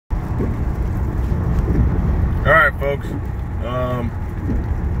folks.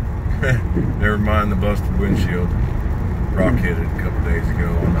 Never mind the busted windshield. Rock hit it a couple days ago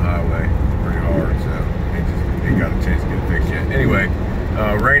on the highway pretty hard, so ain't got a chance to get it fixed yet. Anyway,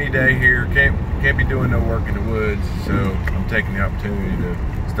 rainy day here. Can't be doing no work in the woods, so I'm taking the opportunity to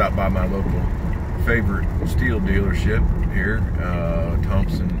stop by my local favorite Stihl dealership here,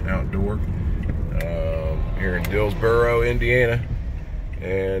 Thompson Outdoor, here in Dillsboro, Indiana.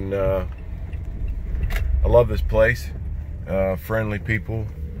 And I love this place. Friendly people,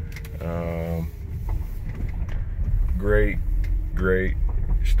 great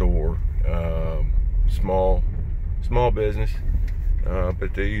store, small business,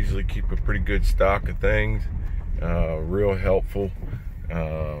 but they usually keep a pretty good stock of things, real helpful,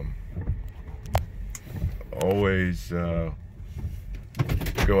 always go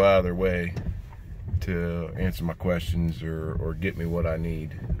out of their way to answer my questions or get me what I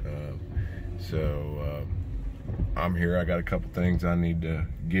need. So I'm here. I got a couple things I need to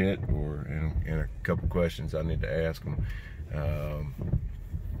get, and a couple questions I need to ask them.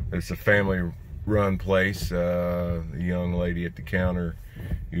 It's a family-run place. The young lady at the counter,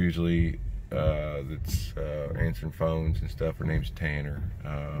 usually that's answering phones and stuff. Her name's Tanner.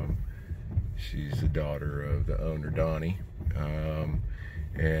 She's the daughter of the owner, Donnie.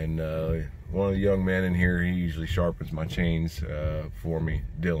 And one of the young men in here, he usually sharpens my chains for me,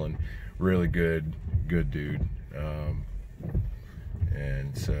 Dylan. Really good dude.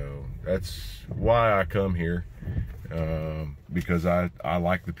 And so that's why I come here, because I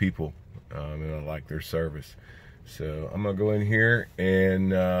like the people, and I like their service. So I'm gonna go in here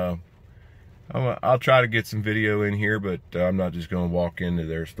and I'll try to get some video in here, but I'm not just gonna walk into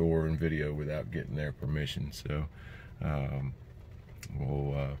their store and video without getting their permission. So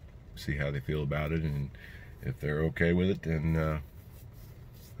we'll see how they feel about it, and if they're okay with it, then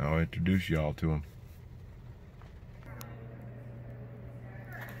I'll introduce y'all to them.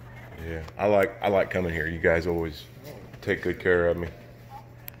 Yeah, I like coming here. You guys always take good care of me.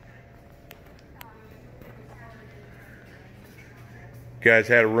 You guys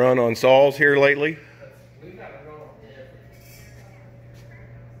had a run on saws here lately?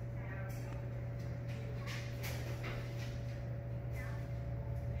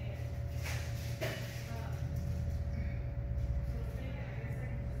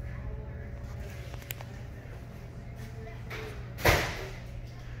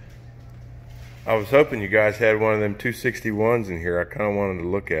 I was hoping you guys had one of them 261s in here. I kind of wanted to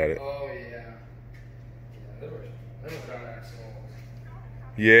look at it. Oh, yeah. They were badass saws.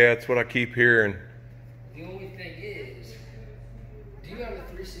 Yeah, that's what I keep hearing. The only thing is, do you have a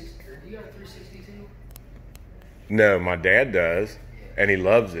 360, or do you have a 362? No, my dad does, and he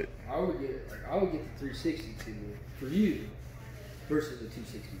loves it. I would get the 362 for you versus the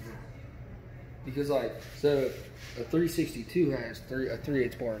 262. Because so a 362 has a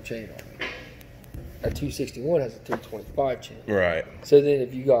 3/8 bar and chain on it. A 261 has a 325 chain. Right. So then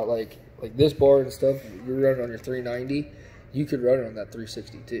if you got like this bar and stuff, you're running on your 390, you could run it on that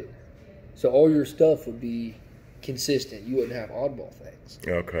 362. So all your stuff would be consistent. You wouldn't have oddball things.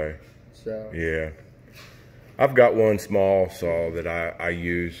 Okay. So yeah, I've got one small saw that I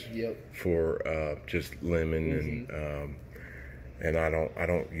use for just lemon, and I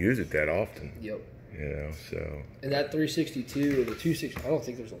don't use it that often. Yep. You know, so. And that 362 or the 260, I don't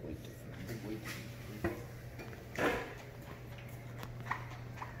think there's a weight difference.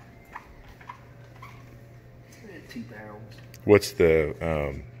 2 pounds. What's the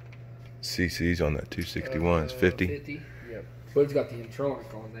CCs on that 261? It's 50? 50, yep. But it's got the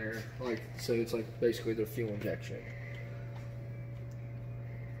Intronic on there. So it's like basically their fuel injection.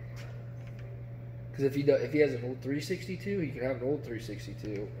 Because if he has an old 362, he can have an old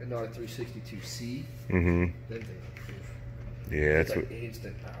 362 and not a 362C. Mm-hmm. Then yeah, it's like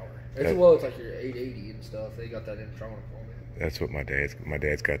instant power. It's like your 880 and stuff. They got that Intronic on it. That's what my dad's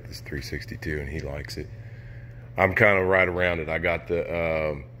got, this 362, and he likes it. I'm kind of right around it. I got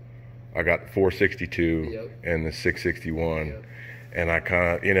the 462 and the 661, and I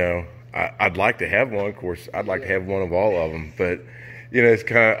kind of, you know, I'd like to have one. Of course, I'd like to have one of all of them, but you know, it's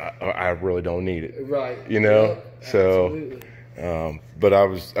kind of, I really don't need it. Right. You know, yeah, so. But I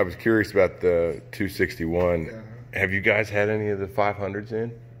was curious about the 261. Have you guys had any of the 500s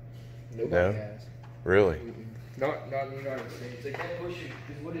in? Nobody has. Really? Not in the United States. They can't push it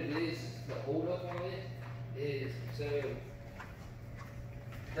because what it is, the hold up on it is, so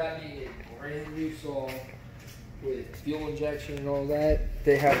that being a brand new saw with fuel injection and all that,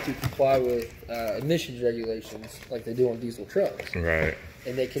 they have to comply with emissions regulations like they do on diesel trucks. Right.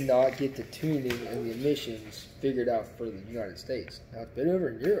 And they cannot get the tuning and the emissions figured out for the United States. Now, it's been over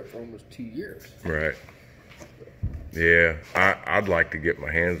in Europe for almost 2 years. Right. Yeah, I'd like to get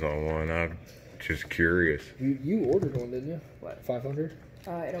my hands on one. I'm just curious. You ordered one, didn't you? What? 500?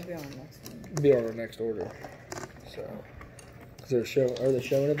 It'll be on the next one. It'll be on our next order. So, are they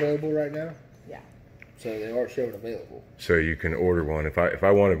showing available right now? Yeah. So they are showing available. So you can order one. If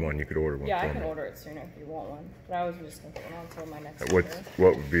I wanted one, you could order one. Yeah, I for can me. order it sooner if you want one. But I was just gonna put it on until my next What order.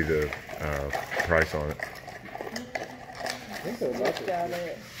 what would be the price on it? I think they're about Looked at to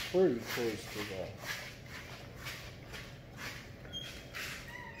it. pretty close to that.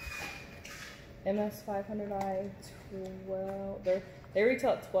 MS 500i 12. They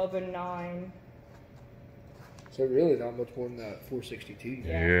retail at 12 and 9. So really not much more than that 462.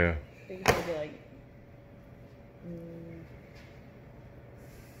 Yeah. They could maybe like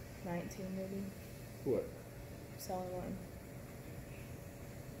 19 maybe. What? Selling one.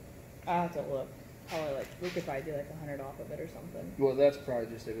 I have to look. Probably like we could probably do like 100 off of it or something. Well, that's probably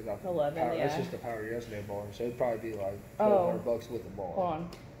just it without the 11, power. That's yeah. just the power yesterday bar. So it'd probably be like Oh. $1,200 with the bar. Hold on.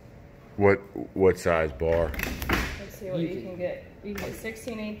 What size bar? Let's see what you can get. You can get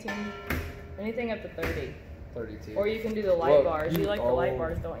 16, 18, anything up to 30. 32. Or you can do the light bars. You like the light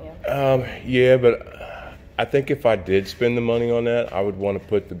bars, don't you? Yeah, but I think if I did spend the money on that, I would want to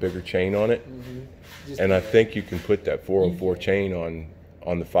put the bigger chain on it. And I think you can put that 404 chain on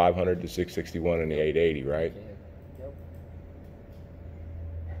the 500, the 661, and the 880, right? Yep.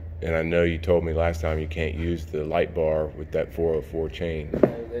 And I know you told me last time you can't use the light bar with that 404 chain. No,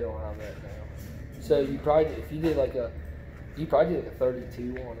 they don't have that now. So you probably, if you did like a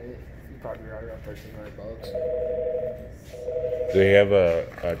 32 on it, you'd probably be right around $1,300. They have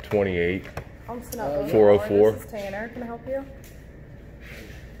a 28. I'm Snuffle. 404. This is Tanner. Can I help you?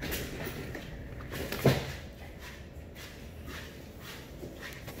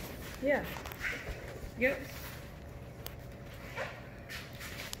 Yeah. Yep.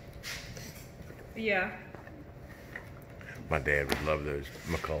 Yeah. My dad would love those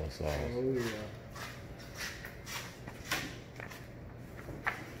McCullough saws. Oh yeah.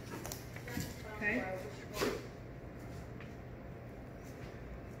 Okay.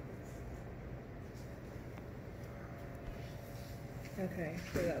 Okay,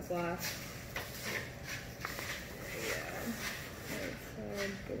 so that's last. Yeah.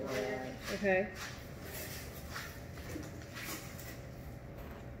 Okay.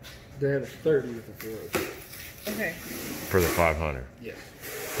 They have a 30 with the 404. Okay. For the 500, Yes.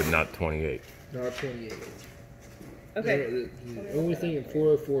 but not 28. Not 28. Okay. The only thing in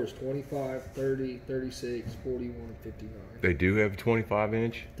 404 is 25, 30, 36, 41, and 59. They do have a 25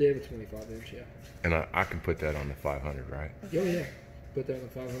 inch, They have a 25 inch, yeah. and I can put that on the 500, right? Oh yeah. Put that on the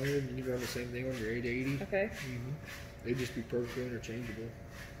 500, and you can run the same thing on your 880. Okay. They'd just be perfectly interchangeable.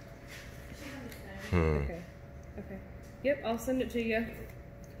 Okay. Okay. Yep, I'll send it to you.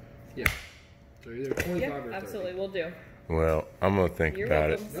 Yeah. So either 25 Yeah, or 30. absolutely, we'll do. Well, I'm gonna think You're about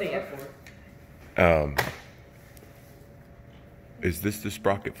welcome. it. See ya. Is this the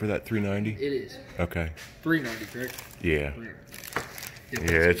sprocket for that 390? It is. Okay. 390, correct? Yeah.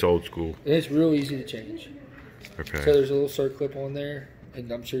 390. Yeah, it's old school. And it's real easy to change. Okay. So there's a little circ clip on there,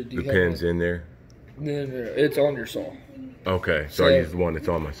 and I'm sure The you have pin's one? in there. No, it's on your saw. Okay, so I So- use the one that's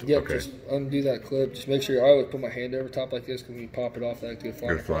on my. Yep, Okay. just undo that clip. Just make sure I always put my hand over top like this because when you pop it off, that could fly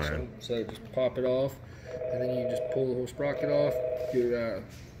Go across flying. them. So just pop it off, and then you just pull the whole sprocket off. Your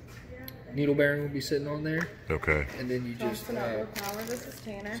needle bearing will be sitting on there, Okay. and then you just Johnson Outdoor Power, this is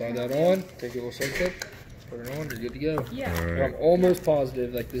Tanner. slide that on, take your little circ clip, put it on, you're good to go. Yeah. All And right. I'm almost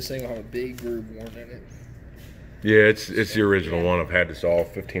positive like this thing will have a big groove worn in it. Yeah, it's the original one. I've had this all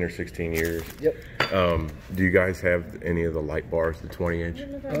 15 or 16 years. Yep. Do you guys have any of the light bars, the 20 inch? I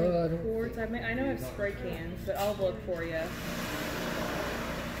don't know if I I have don't cords. I know I have spray cans, but I'll look for you.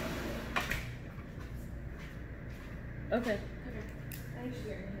 Okay.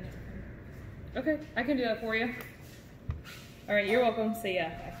 Okay, I can do that for you. All right, you're welcome. See ya.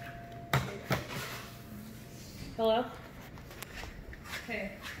 Bye. Hello?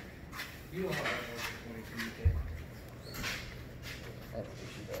 Hey. You don't have that 22, you I don't think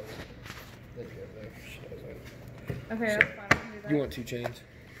she does. There you go, there. She doesn't. Okay, that's fine. I can do that. You want 2 chains?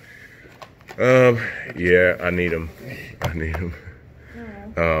 Yeah, I need them. I need them.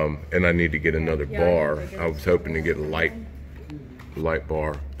 Alright. And I need to get another Yeah, I bar. think I was hoping to get a light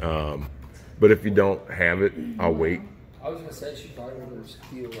bar. But if you don't have it, I'll wait. I was gonna say she probably ordered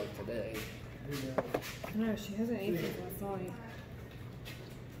Stihl like today. No, she hasn't eaten last night.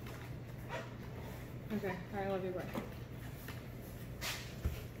 Okay, alright, love you, bye.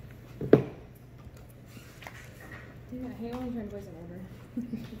 Yeah, hang on, I'm trying to place an order.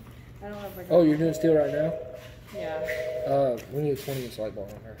 I don't know if I got Oh, you're doing Stihl right now? Yeah. We need a 20 inch light bar on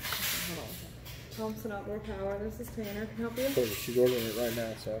her. Hold on. Thompson Outdoor Power. This is Tanner. Can I help you? Perfect. She's ordering it right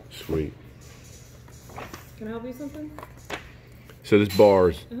now, so. Sweet. Can I help you something? So this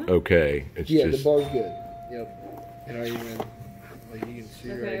bar's okay. It's Yeah, just the bar's good. Yep. And I even, like you can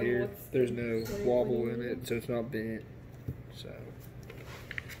see Okay, right here, what's- there's no what do you wobble need? in it, so it's not bent. So.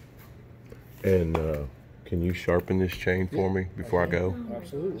 And can you sharpen this chain for me before I go? Oh my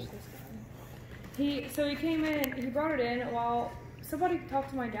Absolutely. gosh, this guy. So he came in, he brought it in while somebody talked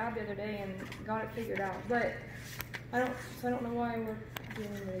to my dad the other day and got it figured out. But I don't know why we're doing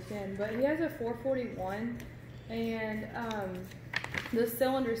it again. But he has a 441 and the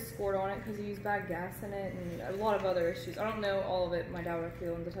cylinder's scored on it because he used bad gas in it and a lot of other issues. I don't know all of it. My dad would have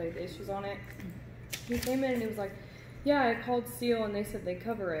feeling to tell you the issues on it. He came in and he was like, yeah, I called Stihl and they said they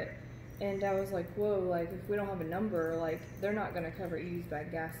cover it. And I was like, whoa, like, if we don't have a number, like, they're not going to cover it. You use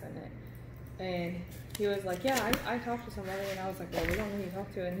bad gas in it. And he was like, yeah, I talked to somebody. And I was like, well, we don't know who you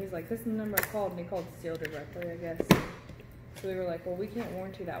talked to. And he's like, this is the number I called. And he called Stihl directly, I guess. So we were like, well, we can't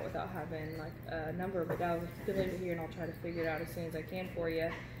warranty that without having, like, a number. But Dad was like, you can leave it here and I'll try to figure it out as soon as I can for you.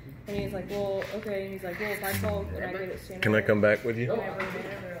 And he's like, well, okay. And he's like, well, if I call and I get it sooner. Can I come back with you? And I bring it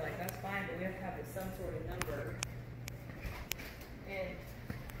in, they're like, that's fine, but we have to have some sort of number. And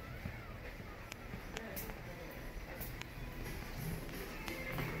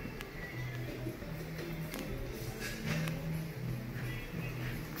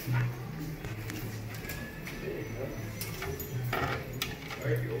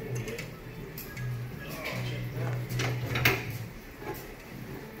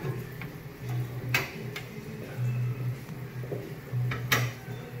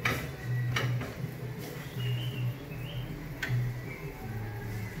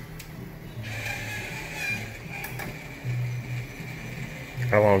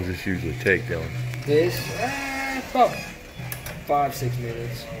How long does this usually take, Dylan? This, about 5-6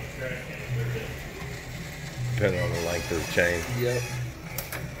 minutes. Depending on the length of the chain. Yep.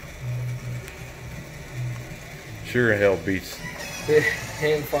 Sure hell beats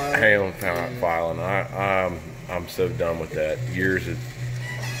Hand filing. hand filing. I'm so done with that. Years of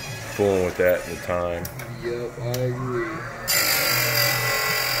fooling with that in the time. Yep, I agree.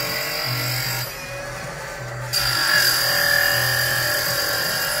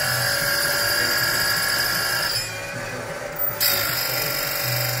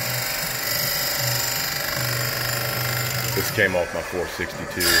 This came off my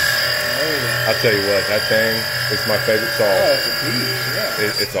 462. Oh, yeah. I'll tell you what, that thing is my favorite saw. Oh, it's a beast,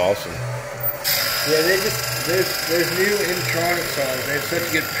 yeah. It's awesome. Yeah, there's new Intronic saws. They have such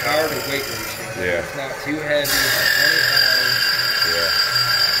good power to weight ratio. Yeah. It's not too heavy, it's 20 pounds. Yeah.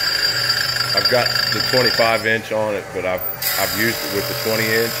 I've got the 25-inch on it, but I've used it with the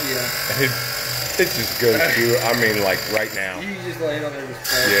 20-inch. Yeah. It just goes through. I mean, like right now. You just lay it on there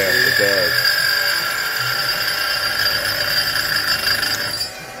just fall Yeah, it through. does.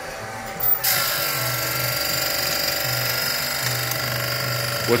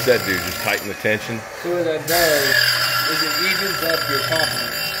 What's that do? Just tighten the tension? So what that does is it evens up your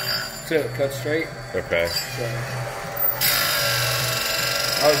confidence. So it cuts straight. Okay. So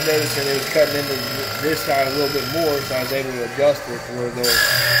I was noticing it was cutting into this side a little bit more, so I was able to adjust it to where they'll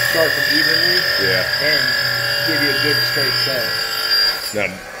start them evenly Yeah. and give you a good straight cut. Now,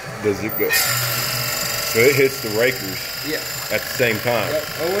 does it go? So it hits the rakers Yeah. at the same time. Yep.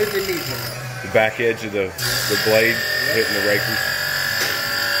 Oh, what if it needs them? The back edge of the blade hitting the rakers.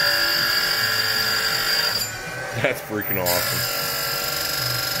 That's freaking awesome.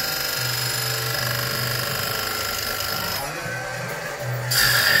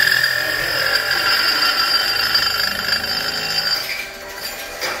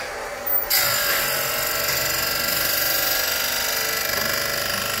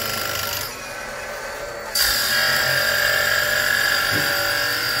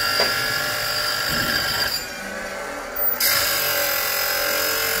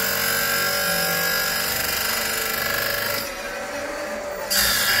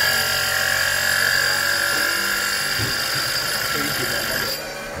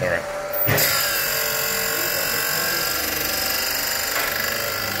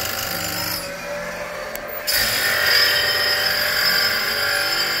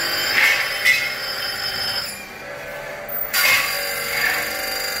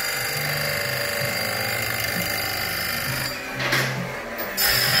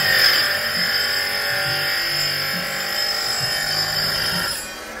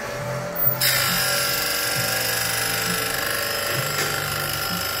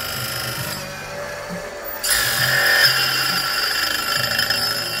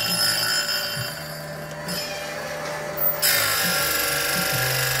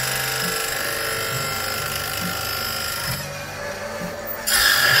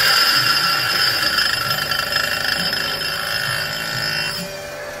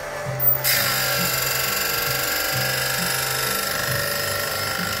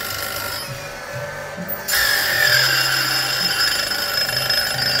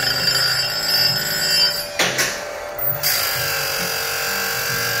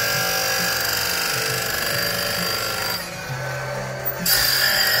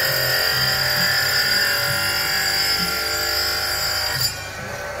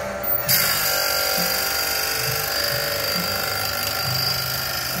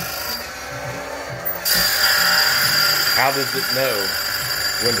 how does it know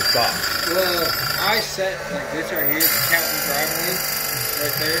when to stop? Well, I set like this right here, the counting driving lane,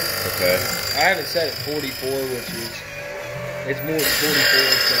 right there. Okay. I haven't set it 44, which is, it's more than 44,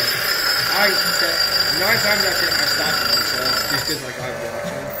 so I set, 9 times out of 10 I stop it myself, just because like I watch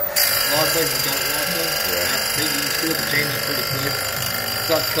them. A lot of places don't watch them. Yeah. I think you can steal the chain up pretty quick.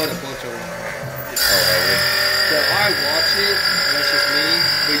 So I've cut a bunch of them. Oh, really? So I watch it, and that's just me,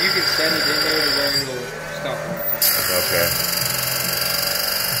 but you can set it in there to where it'll stop all the time. Okay.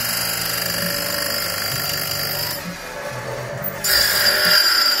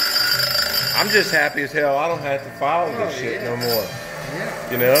 I'm just happy as hell I don't have to follow this shit no more.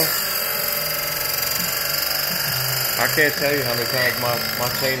 Yeah. You know? I can't tell you how many times my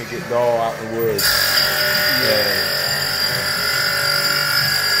chain would get dull out in the woods. Yeah.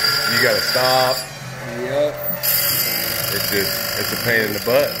 You gotta stop. Yep. It's a pain in the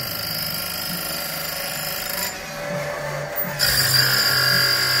butt.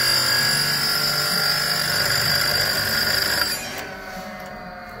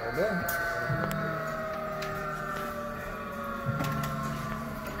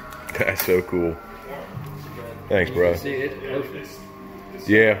 That's so cool. Thanks, bro. See, it's perfect.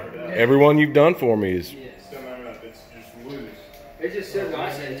 Yeah, everyone you've done for me is. It's just so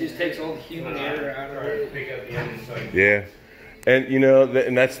nice. It just takes all the human error out of it. Yeah, and you know,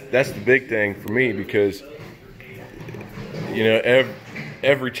 and that's the big thing for me because you know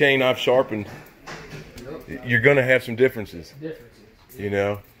every chain I've sharpened, you're gonna have some differences. You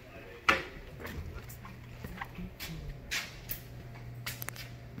know.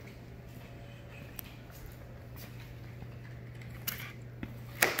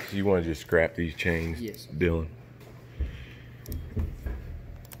 So you want to just scrap these chains, yes, Dylan?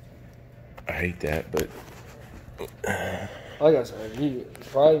 I hate that, but like I said, he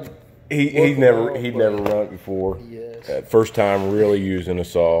probably he'd never run it before. Yes. First time really using a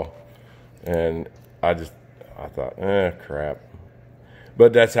saw, and I thought, crap.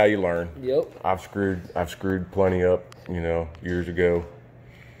 But that's how you learn. Yep. I've screwed plenty up, you know, years ago.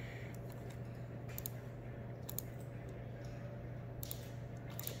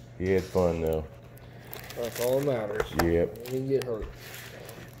 Yeah, it's fun though. That's all that matters. Yep. You didn't get hurt.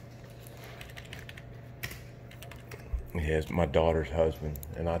 Yeah, it's my daughter's husband,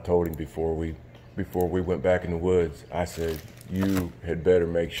 and I told him before we went back in the woods, I said, you had better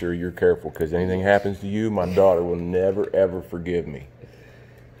make sure you're careful, because anything happens to you, my daughter will never ever forgive me.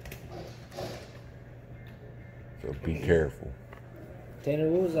 So be careful. Tanner,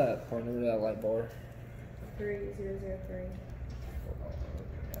 what was that part of that light bar? 3003.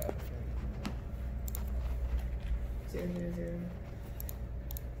 000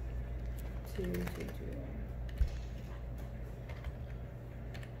 2221.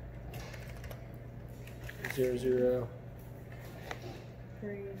 00.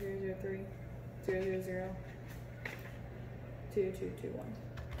 3003. 000 2221.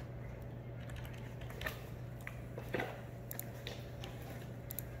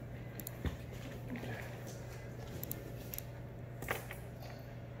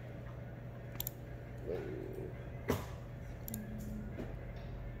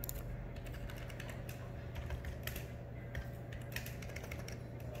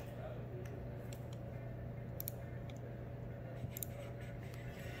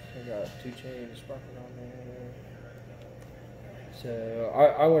 I got 2 chains sparking on there. So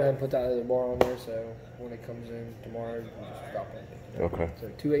I went ahead and put that other bar on there, so when it comes in tomorrow, you just drop it. Okay. So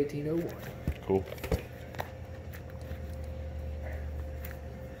 21801. Cool.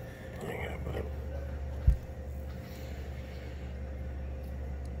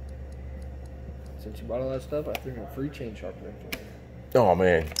 Since you bought all that stuff, I threw in a free chain sharpener. Oh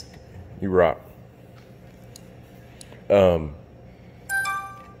man, you rock.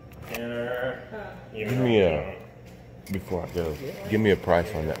 Give me a, before I go, give me a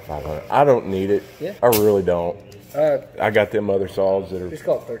price on that 500. I don't need it. Yeah. I really don't. I got them other saws that Just are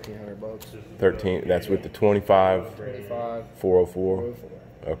call it $1,300. 13. That's with the 25, 25. 404.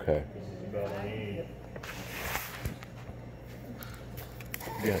 Okay.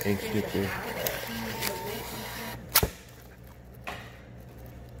 You got an ink stick there?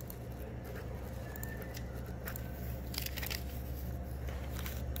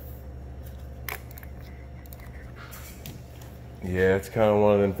 Yeah, it's kind of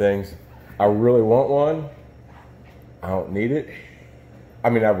one of them things. I really want one. I don't need it. I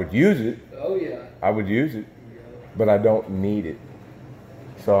mean, I would use it. Oh, yeah. I would use it, but I don't need it.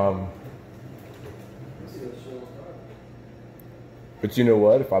 So but you know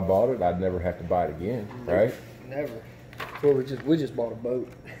what? If I bought it, I'd never have to buy it again, right? Never. Well, we just bought a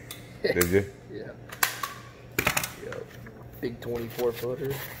boat. Did you? Yeah. Yep. Big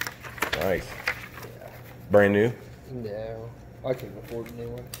 24-footer. Nice. Yeah. Brand new? No, I can't afford a new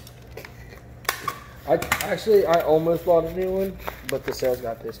one. I almost bought a new one, but the sales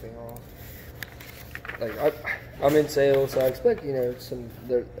guy pissed me off. Like I'm in sales, so I expect some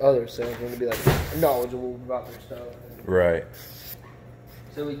the other salesmen to be like knowledgeable about their stuff. Right.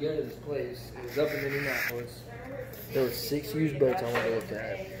 So we go to this place. It was up in Indianapolis. There were 6 used boats I wanted to look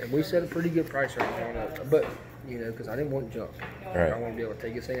at, and we set a pretty good price range on it. But because I didn't want junk. Right. I want to be able to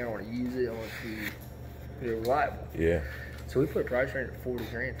take this thing. I want to use it. I want it to be reliable. Yeah. So we put a price range at $40,000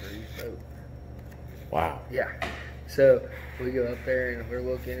 for a used boat. Wow. Yeah. So we go up there and we're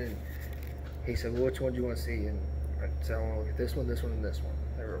looking, and he said, "Well, which one do you want to see?" And I said, "I want to look at this one, this one, and this one."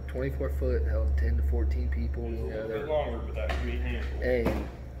 They were 24-foot, held 10 to 14 people. A little bit longer, but that could be a handful. And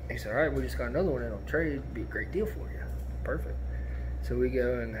he said, "All right, we just got another one in on trade. It'd be a great deal for you." Perfect. So we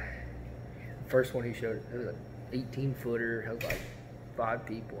go, and the first one he showed, it was an 18-footer, held like 5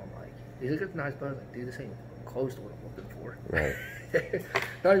 people. I'm like, "He's like, it's a nice boat." I'm like, "Dude, this ain't close to what I'm looking for." Right.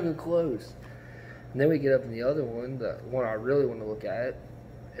 Not even close. And then we get up in the other one, the one I really want to look at,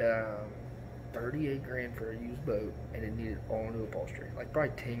 $38,000 for a used boat, and it needed all new upholstery, like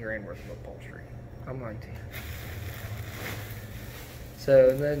probably $10,000 worth of upholstery. I'm like, damn. So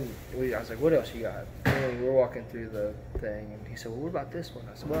and then I was like, "What else you got?" And we're walking through the thing, and he said, "Well, what about this one?"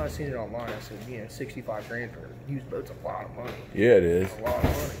 I said, "Well, I seen it online." I said, $65,000 for a used boat's a lot of money. Yeah, it is. A lot of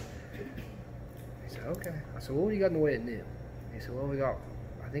money. He said, "Okay." I said, "Well, what do you got in the way of new?" He said, "Well,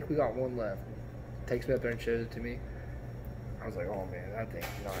 I think we got one left." Takes me up there and shows it to me. I was like, "Oh man, that thing's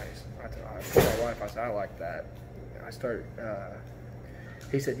nice." I told my wife, I said, "I like that."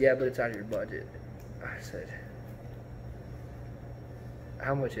 He said, "Yeah, but it's out of your budget." I said,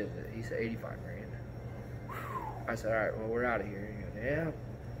 "How much is it?" He said, $85,000. I said, "All right, well, we're out of here." He goes, "Yeah."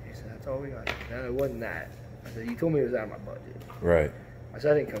 He said, "That's all we got." No, it wasn't that. I said, "You told me it was out of my budget." Right. I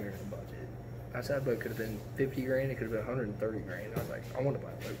said, "I didn't come here for the budget." I said, "But it could have been $50,000. It could have been $130,000. I was like, "I want to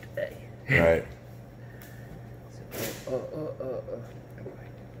buy a boat today." Right. I'm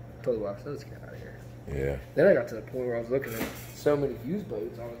like, told the wife, "Let's get out of here." Yeah. Then I got to the point where I was looking at so many used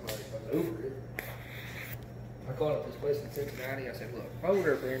boats, I was over it. I called up this place in Cincinnati. I said, "Look, if I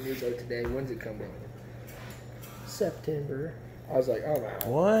order a brand new boat today, when's it coming in?" September. I was like, "I'm out."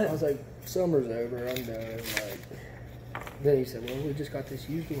 What? I was like, "Summer's over. I'm done." Like, then he said, "Well, we just got this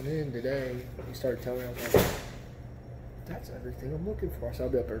used one in today." He started telling me, I was like, "That's everything I'm looking for." So I'll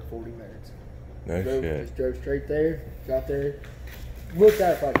be up there in 40 minutes. No shit. Just drove straight there, got there, looked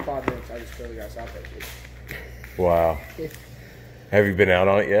at it for like 5 minutes. I just told the guy, "I'll take it." Wow. Have you been out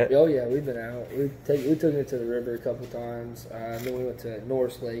on it yet? Oh yeah, we've been out. We took it to the river a couple times. Then we went to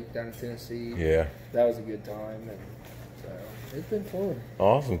Norris Lake down in Tennessee. Yeah. That was a good time, and so it's been fun.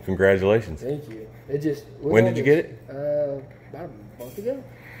 Awesome. Congratulations. Thank you. It just. When did you get it? About a month ago.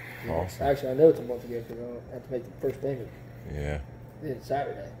 Yeah. Awesome. Actually, I know it's a month ago because I have to make the first payment. Yeah. It's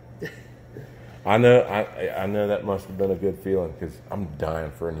Saturday. I know that must have been a good feeling because I'm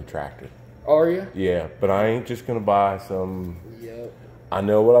dying for a new tractor. Are you? Yeah, but I ain't just gonna buy some. Yep. I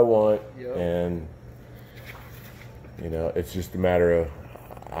know what I want, Yep. and it's just a matter of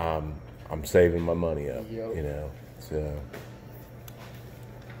I'm saving my money up. Yep. So.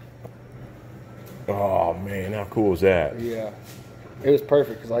 Oh man, how cool is that? Yeah. It was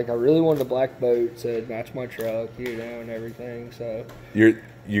perfect because I really wanted a black boat, so it'd match my truck, and everything. So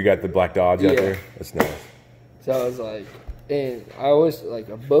You got the black Dodge out Yeah. there? That's nice. So I was like, and I always like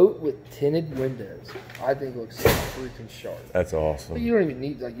a boat with tinted windows. I think looks so freaking sharp. That's awesome. But you don't even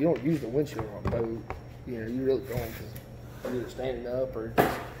need you don't use the windshield on a boat. You really don't because you're either standing up or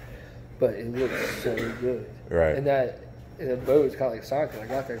just. But it looks so good. Right. And the boat was kind of like soccer. I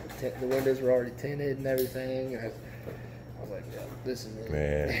got there, the windows were already tinted and everything. And I was like, yeah, this is it.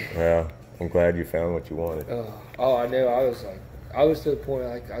 Man, well, I'm glad you found what you wanted. I know. I was to the point,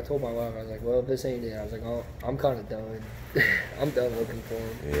 like, I told my wife, I was like, well, if this ain't it, I was like, oh, I'm kind of done. I'm done looking for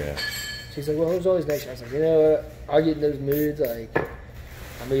them. Yeah. She's like, well, there's always next year. I was like, you know what? I get in those moods, like,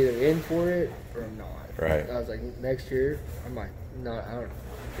 I'm either in for it or I'm not. Right. I was like, next year, I might not, I don't know.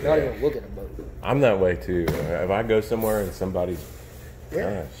 Yeah. Not even look at a boat. I'm that way too. If I go somewhere and somebody's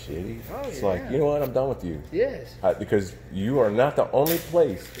kind of shitty, it's like, you know what? I'm done with you. Yes. Because you are not the only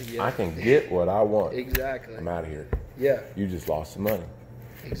place I can get what I want. Exactly. I'm out of here. Yeah. You just lost some money.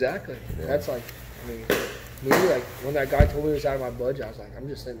 Exactly. Yeah. That's like, me, like, when that guy told me it was out of my budget, I was like, I'm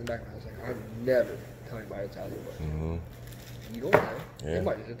just sitting in the back. I was like, I'm never telling anybody it's out of your budget. Mm-hmm. You don't know. Yeah. They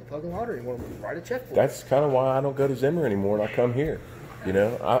might just hit the fucking lottery and want to write a check for That's kind of why I don't go to Zimmer anymore and I come here.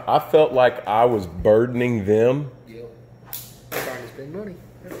 I felt like I was burdening them. Yep. Trying to spend money.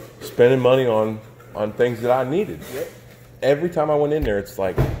 Spending money on things that I needed. Yep. every time I went in there, it's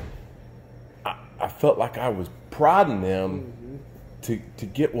like I felt like I was prodding them to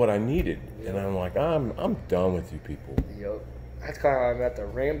get what I needed, and I'm like, I'm done with you people. Yep. That's kind of how I'm at the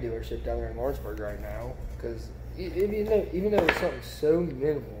Ram dealership down there in Lawrenceburg right now, because even though it's something so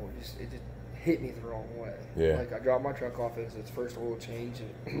minimal, it just hit me the wrong way. Yeah. Like I dropped my truck off, it was its first oil change,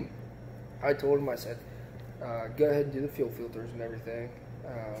 and I told him, I said, go ahead and do the fuel filters and everything,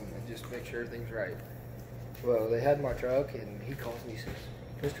 and just make sure everything's right. Well, they had my truck, and he calls me, he says,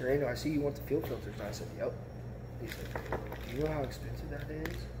 Mr. Randall, I see you want the fuel filters. And I said, yep. He said, do you know how expensive that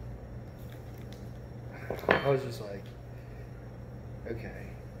is? I was just like, okay.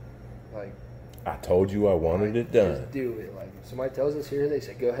 Like, I told you I wanted it done. Just do it. Like, if somebody tells us here, they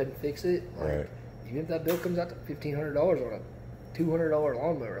say, go ahead and fix it. Like, Right. even if that bill comes out to $1,500 on a $200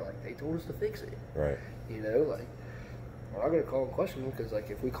 lawnmower, like, they told us to fix it. Right. You know, like, we're not going to call and question them, because, like,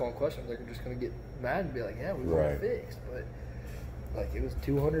 if we call and question them, they're just going to get mad and be like, yeah, we want it fixed. But, like, it was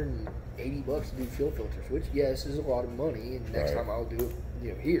 $280 to do fuel filters, which, yes, is a lot of money, and next time I'll do it,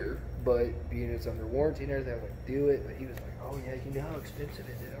 you know, here. But being it's under warranty and everything, I'm like, do it. But he was like, oh, yeah, you know how expensive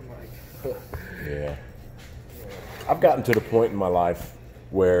it is. I'm like, yeah. I've gotten to the point in my life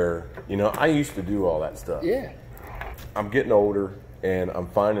where, you know, I used to do all that stuff. Yeah. I'm getting older, and I'm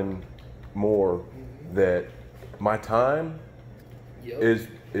finding more that my time is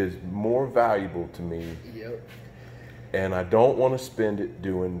more valuable to me. Yep. And I don't want to spend it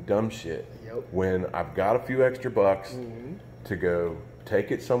doing dumb shit. Yep. When I've got a few extra bucks to go take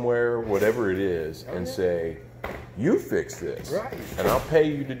it somewhere, whatever it is, and say, you fix this. Right. And I'll pay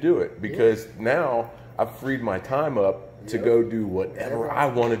you to do it, because now I've freed my time up to go do whatever I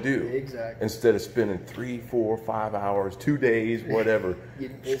want to do. Exactly. Instead of spending 3, 4, 5 hours, 2 days, whatever,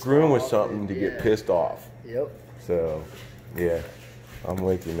 Getting screwing with off something to get pissed off. Yep. So, yeah, I'm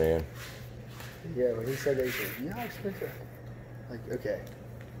with you, man. Yeah, when he said that, he said, you know how expensive? Like, okay.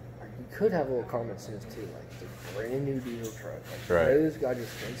 Like, you could have a little common sense, too. Like, it's a brand new diesel truck. Like, Right. you know this guy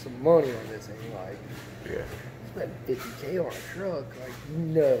just spent some money on this, and you're like, Yeah. spent $50K on a truck. Like,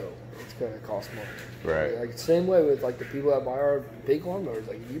 no, it's going to cost money. Right. Like, same way with, like, the people that buy our big lawnmowers.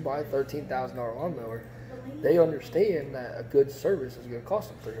 Like, if you buy a $13,000 lawnmower, they understand that a good service is going to cost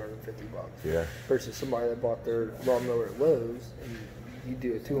them $350. Yeah. Versus somebody that bought their lawnmower at Lowe's, and you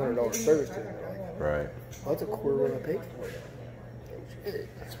do a $200 service to them, like, Right. well, that's a quarter of what I paid for it. Shit.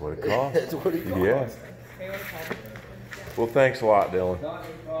 That's what it costs. That's what it costs. Yeah. Well, thanks a lot, Dylan.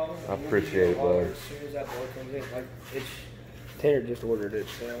 I appreciate it, bud. As soon as that board comes in, like, it's, Tanner just ordered it,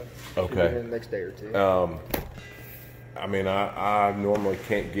 so Okay. should be in the next day or two. I mean, I normally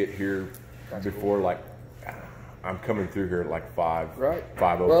can't get here before like I'm coming through here at like 5. Right.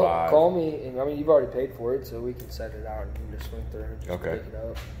 5:05. Well, call me, and I mean, you've already paid for it, so we can set it out and you can just swing through and just Okay. pick it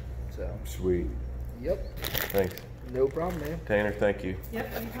up. So, Sweet. yep, Thanks, no problem, man. Tanner. Thank you.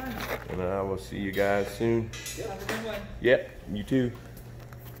 Yep, anytime. And I will see you guys soon. Have a good one. Yep. You too.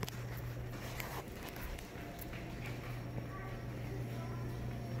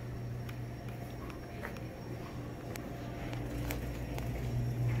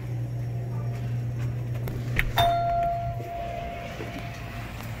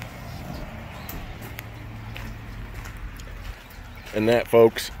 And that,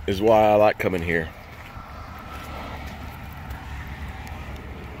 folks, is why I like coming here.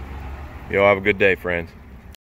 Y'all have a good day, friends.